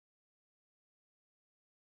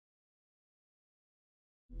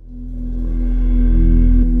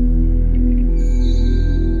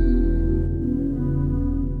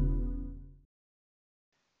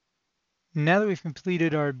Now that we've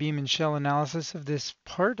completed our beam and shell analysis of this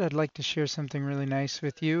part, I'd like to share something really nice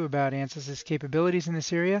with you about Ansys' capabilities in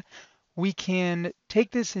this area. We can take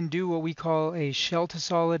this and do what we call a shell to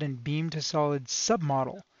solid and beam to solid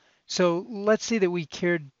submodel. So let's say that we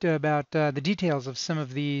cared about the details of some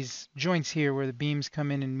of these joints here where the beams come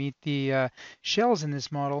in and meet the shells in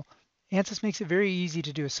this model. Ansys makes it very easy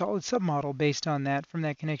to do a solid submodel based on that from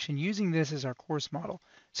that connection using this as our course model.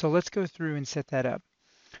 So let's go through and set that up.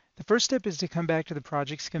 The first step is to come back to the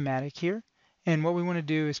project schematic here. And what we want to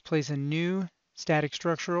do is place a new static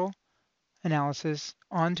structural analysis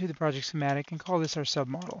onto the project schematic and call this our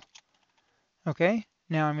submodel. Okay,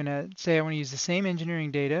 now I'm going to say I want to use the same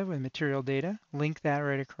engineering data with material data, link that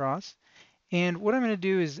right across. And what I'm going to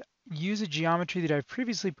do is use a geometry that I've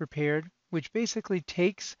previously prepared, which basically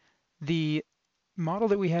takes the model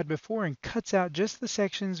that we had before and cuts out just the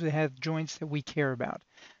sections that have joints that we care about.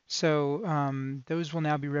 So those will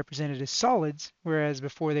now be represented as solids, whereas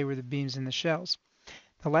before they were the beams and the shells.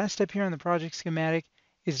 The last step here on the project schematic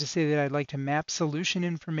is to say that I'd like to map solution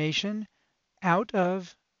information out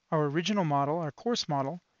of our original model, our course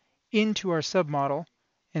model, into our submodel,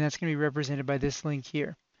 and that's going to be represented by this link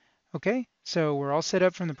here. Okay, so we're all set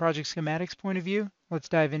up from the project schematics point of view. Let's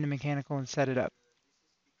dive into mechanical and set it up.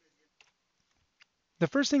 The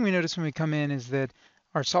first thing we notice when we come in is that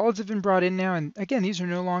our solids have been brought in now, and again, these are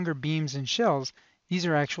no longer beams and shells. These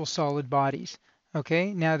are actual solid bodies.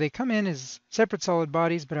 Okay, now they come in as separate solid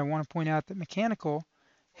bodies, but I want to point out that mechanical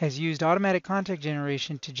has used automatic contact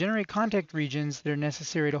generation to generate contact regions that are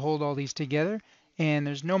necessary to hold all these together, and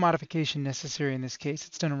there's no modification necessary in this case.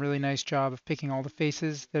 It's done a really nice job of picking all the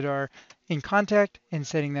faces that are in contact and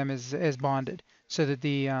setting them as bonded, so that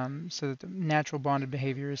the natural bonded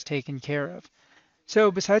behavior is taken care of.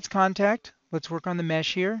 So besides contact, let's work on the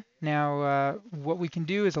mesh here. Now, what we can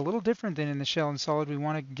do is a little different than in the shell and solid. We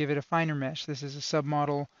want to give it a finer mesh. This is a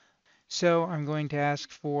submodel. So I'm going to ask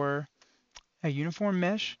for a uniform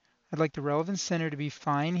mesh. I'd like the relevance center to be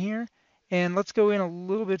fine here. And let's go in a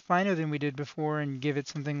little bit finer than we did before and give it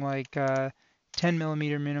something like 10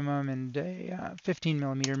 millimeter minimum and a 15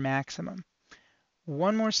 millimeter maximum.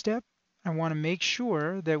 One more step. I want to make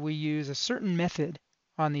sure that we use a certain method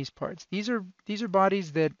on these parts. These are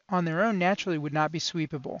bodies that on their own naturally would not be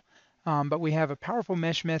sweepable, but we have a powerful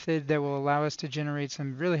mesh method that will allow us to generate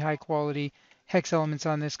some really high quality hex elements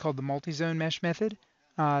on this called the multi-zone mesh method.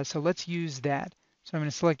 So let's use that. So I'm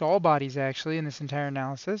going to select all bodies actually in this entire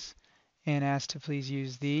analysis and ask to please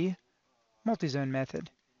use the multi-zone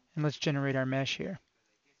method. And let's generate our mesh here.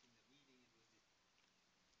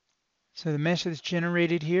 So the mesh that's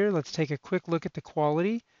generated here, let's take a quick look at the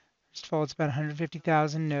quality. First of all, it's about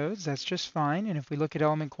 150,000 nodes. That's just fine. And if we look at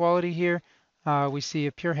element quality here, we see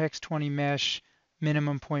a pure hex 20 mesh,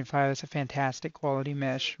 minimum 0.5. That's a fantastic quality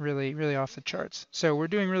mesh, really, really off the charts. So we're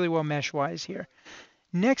doing really well mesh-wise here.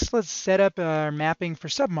 Next, let's set up our mapping for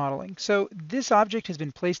submodeling. So this object has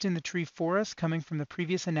been placed in the tree for us, coming from the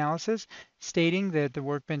previous analysis, stating that the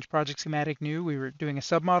Workbench project schematic knew we were doing a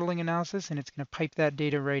submodeling analysis, and it's going to pipe that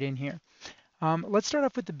data right in here. Let's start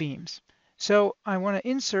off with the beams. So I want to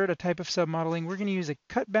insert a type of submodeling. We're going to use a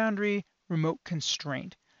cut boundary remote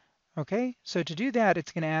constraint. Okay, so to do that,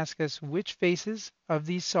 it's going to ask us which faces of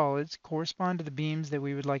these solids correspond to the beams that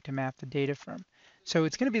we would like to map the data from. So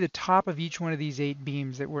it's going to be the top of each one of these 8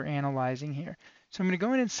 beams that we're analyzing here. So I'm going to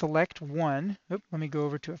go in and select one. Let me go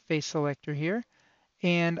over to a face selector here.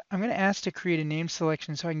 And I'm going to ask to create a name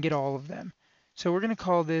selection so I can get all of them. So we're going to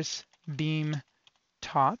call this beam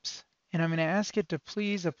tops. And I'm going to ask it to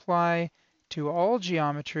please apply to all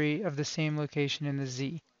geometry of the same location in the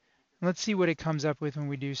Z. And let's see what it comes up with when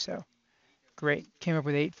we do so. Great, came up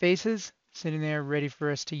with 8 faces sitting there ready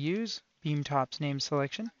for us to use. Beam tops name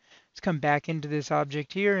selection. Let's come back into this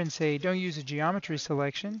object here and say don't use a geometry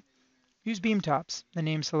selection, use beam tops, the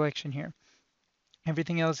name selection here.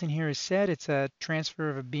 Everything else in here is set. It's a transfer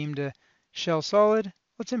of a beam to shell solid.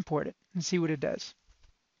 Let's import it and see what it does.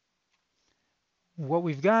 What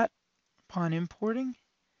we've got upon importing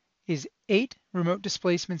is 8 remote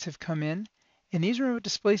displacements have come in, and these remote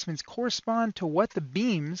displacements correspond to what the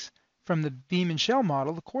beams from the beam and shell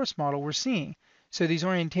model, the course model, we're seeing. So these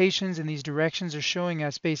orientations and these directions are showing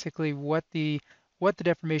us basically what the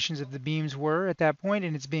deformations of the beams were at that point,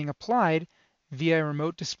 and it's being applied via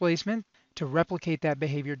remote displacement to replicate that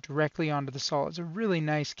behavior directly onto the solids. A really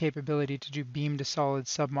nice capability to do beam to solid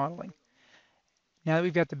submodeling. Now that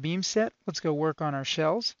we've got the beam set, let's go work on our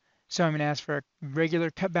shells. So I'm going to ask for a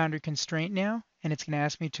regular cut boundary constraint now, and it's going to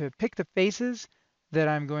ask me to pick the faces that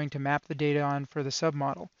I'm going to map the data on for the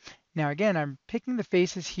submodel. Now again, I'm picking the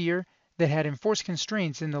faces here that had enforced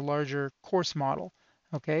constraints in the larger course model.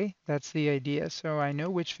 Okay, that's the idea. So I know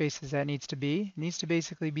which faces that needs to be. It needs to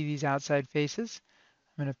basically be these outside faces.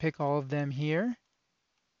 I'm going to pick all of them here.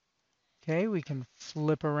 Okay, we can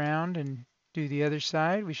flip around and do the other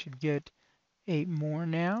side. We should get 8 more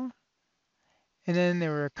now. And then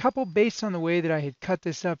there were a couple based on the way that I had cut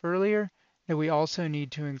this up earlier that we also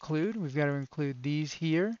need to include. We've got to include these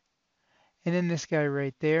here, and then this guy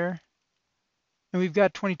right there. And we've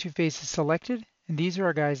got 22 faces selected, and these are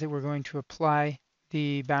our guys that we're going to apply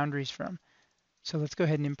the boundaries from. So let's go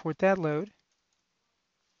ahead and import that load.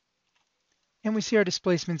 And we see our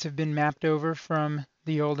displacements have been mapped over from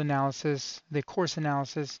the old analysis, the course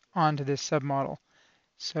analysis, onto this submodel.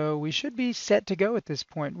 So we should be set to go at this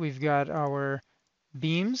point. We've got our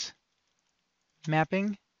beams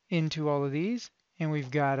mapping into all of these, and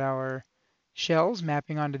we've got our shells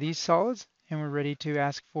mapping onto these solids, and we're ready to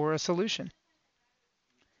ask for a solution.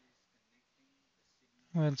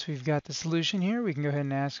 Once we've got the solution here, we can go ahead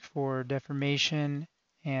and ask for deformation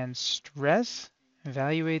and stress,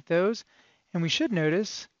 evaluate those, and we should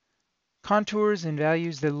notice contours and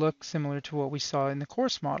values that look similar to what we saw in the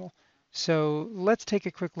course model. So let's take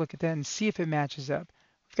a quick look at that and see if it matches up.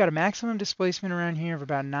 We've got a maximum displacement around here of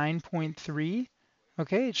about 9.3.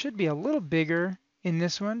 Okay, it should be a little bigger in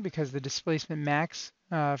this one because the displacement max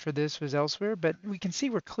for this was elsewhere, but we can see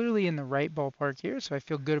we're clearly in the right ballpark here, so I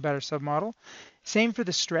feel good about our submodel. Same for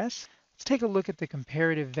the stress. Let's take a look at the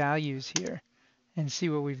comparative values here and see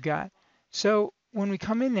what we've got. So when we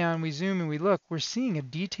come in now and we zoom and we look, we're seeing a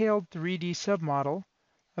detailed 3D submodel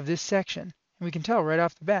of this section. And we can tell right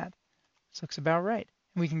off the bat, this looks about right.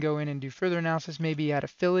 And we can go in and do further analysis, maybe add a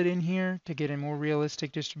fillet in here to get a more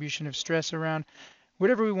realistic distribution of stress around,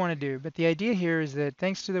 whatever we want to do. But the idea here is that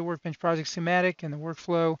thanks to the Workbench project schematic and the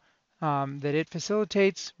workflow that it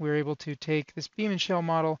facilitates, we're able to take this beam and shell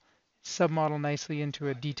model, submodel nicely into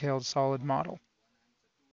a detailed solid model.